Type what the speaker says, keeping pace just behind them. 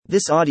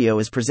This audio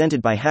is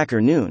presented by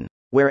Hacker Noon,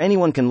 where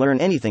anyone can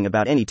learn anything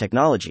about any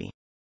technology.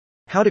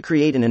 How to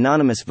create an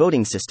anonymous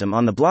voting system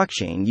on the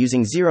blockchain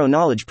using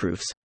zero-knowledge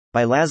proofs,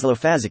 by Laszlo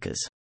Fazekas.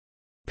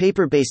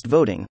 Paper-based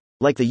voting,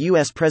 like the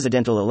US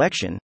presidential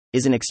election,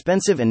 is an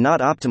expensive and not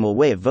optimal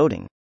way of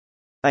voting.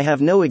 I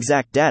have no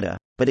exact data,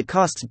 but it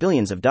costs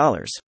billions of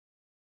dollars.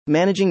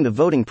 Managing the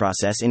voting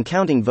process in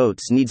counting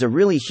votes needs a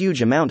really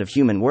huge amount of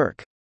human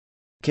work.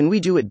 Can we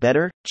do it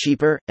better,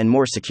 cheaper, and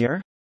more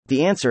secure?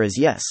 The answer is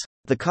yes.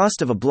 The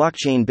cost of a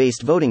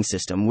blockchain-based voting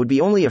system would be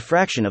only a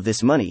fraction of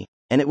this money,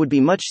 and it would be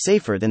much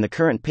safer than the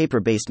current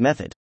paper-based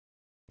method.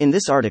 In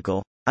this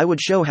article, I would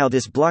show how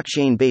this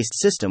blockchain-based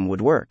system would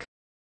work.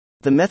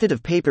 The method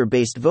of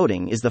paper-based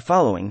voting is the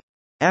following.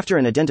 After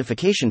an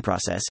identification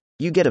process,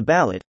 you get a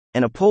ballot,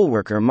 and a poll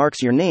worker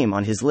marks your name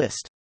on his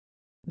list.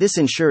 This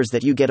ensures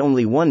that you get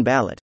only one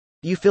ballot.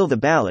 You fill the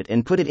ballot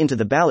and put it into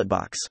the ballot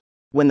box.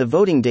 When the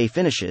voting day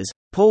finishes,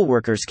 poll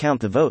workers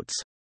count the votes.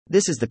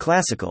 This is the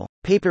classical,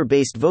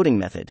 paper-based voting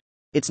method.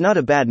 It's not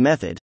a bad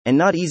method, and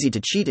not easy to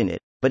cheat in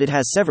it, but it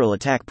has several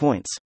attack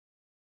points.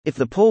 If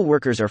the poll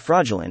workers are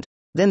fraudulent,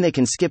 then they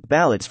can skip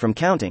ballots from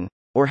counting,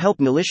 or help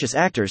malicious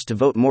actors to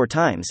vote more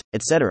times,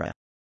 etc.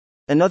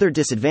 Another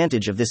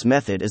disadvantage of this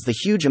method is the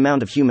huge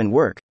amount of human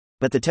work,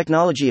 but the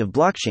technology of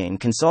blockchain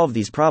can solve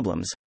these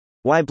problems.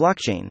 Why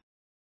blockchain?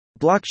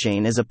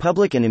 Blockchain is a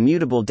public and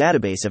immutable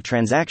database of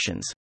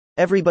transactions.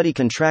 Everybody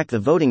can track the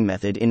voting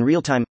method in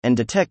real time and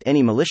detect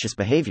any malicious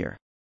behavior.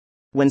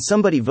 When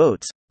somebody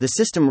votes, the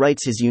system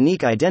writes his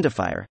unique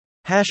identifier,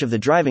 hash of the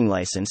driving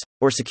license,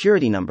 or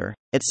security number,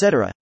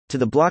 etc., to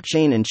the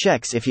blockchain and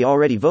checks if he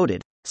already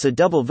voted, so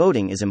double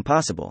voting is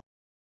impossible.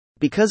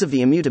 Because of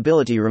the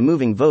immutability,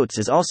 removing votes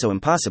is also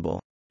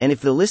impossible, and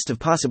if the list of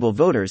possible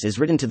voters is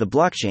written to the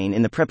blockchain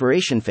in the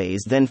preparation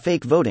phase, then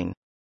fake voting,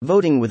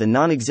 voting with a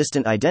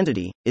non-existent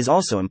identity, is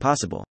also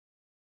impossible.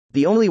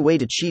 The only way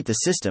to cheat the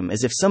system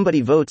is if somebody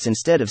votes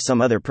instead of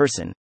some other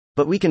person,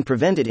 but we can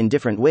prevent it in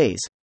different ways.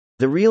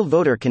 The real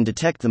voter can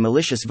detect the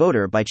malicious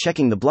voter by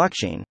checking the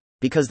blockchain,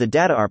 because the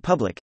data are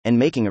public, and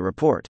making a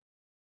report.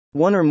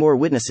 One or more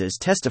witnesses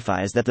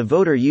testifies that the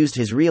voter used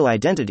his real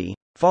identity.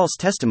 False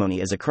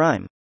testimony is a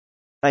crime.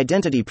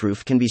 Identity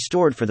proof can be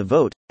stored for the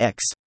vote,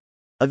 X.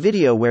 A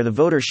video where the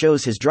voter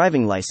shows his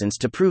driving license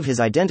to prove his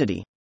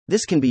identity.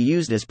 This can be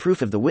used as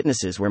proof of the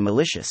witnesses were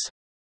malicious.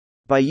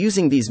 By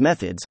using these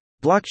methods,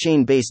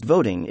 blockchain-based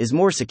voting is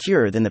more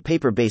secure than the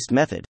paper-based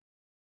method.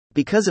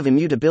 Because of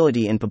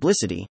immutability and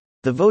publicity,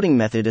 the voting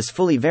method is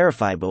fully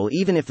verifiable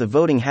even if the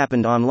voting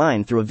happened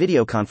online through a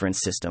video conference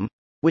system,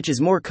 which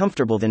is more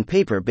comfortable than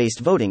paper-based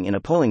voting in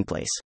a polling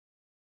place.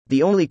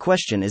 The only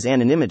question is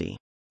anonymity.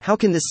 How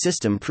can this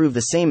system prove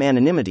the same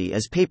anonymity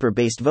as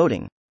paper-based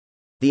voting?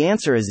 The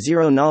answer is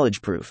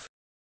zero-knowledge proof.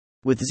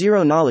 With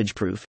zero-knowledge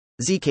proof,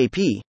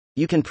 ZKP,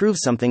 you can prove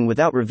something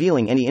without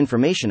revealing any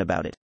information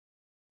about it.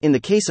 In the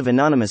case of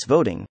anonymous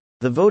voting,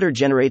 the voter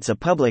generates a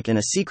public and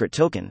a secret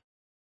token.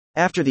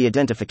 After the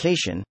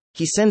identification,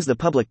 he sends the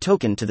public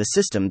token to the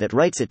system that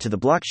writes it to the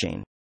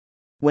blockchain.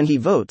 When he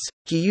votes,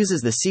 he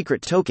uses the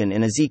secret token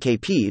in a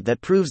ZKP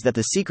that proves that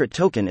the secret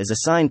token is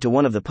assigned to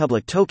one of the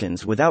public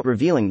tokens without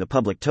revealing the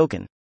public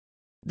token.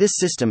 This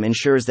system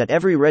ensures that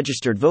every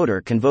registered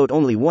voter can vote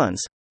only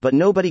once, but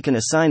nobody can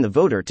assign the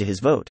voter to his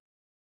vote.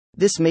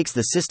 This makes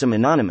the system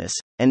anonymous,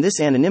 and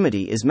this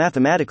anonymity is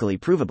mathematically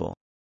provable.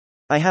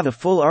 I have a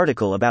full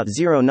article about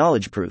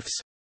zero-knowledge proofs.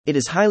 It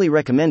is highly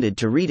recommended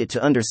to read it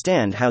to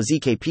understand how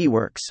ZKP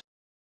works.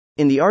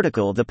 In the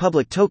article, the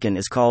public token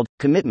is called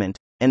commitment,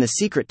 and the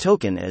secret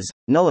token is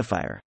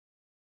nullifier.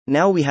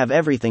 Now we have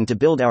everything to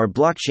build our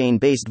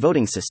blockchain-based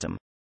voting system.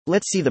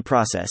 Let's see the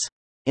process.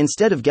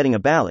 Instead of getting a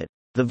ballot,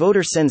 the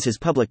voter sends his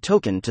public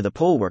token to the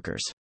poll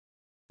workers.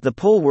 The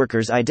poll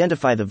workers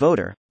identify the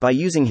voter by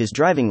using his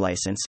driving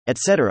license,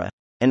 etc.,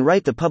 and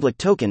write the public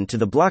token to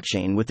the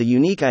blockchain with the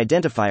unique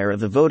identifier of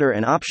the voter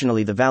and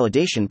optionally the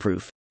validation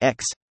proof,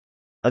 X.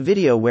 A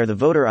video where the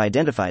voter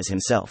identifies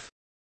himself.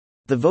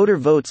 The voter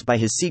votes by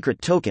his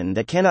secret token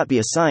that cannot be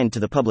assigned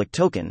to the public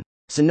token,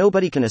 so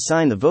nobody can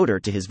assign the voter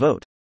to his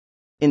vote.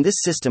 In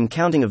this system,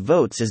 counting of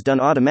votes is done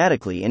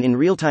automatically and in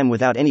real time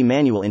without any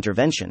manual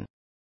intervention.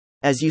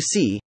 As you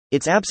see,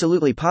 it's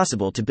absolutely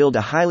possible to build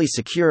a highly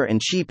secure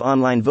and cheap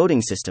online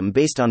voting system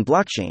based on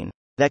blockchain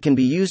that can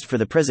be used for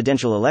the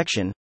presidential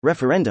election,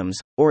 referendums,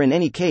 or in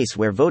any case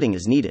where voting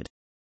is needed.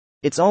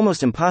 It's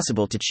almost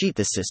impossible to cheat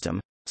this system,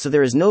 so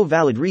there is no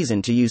valid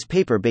reason to use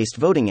paper-based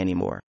voting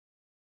anymore.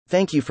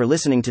 Thank you for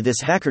listening to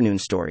this HackerNoon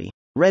story,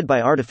 read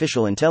by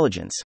Artificial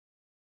Intelligence.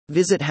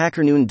 Visit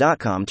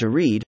hackernoon.com to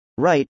read,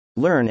 write,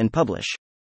 learn and publish.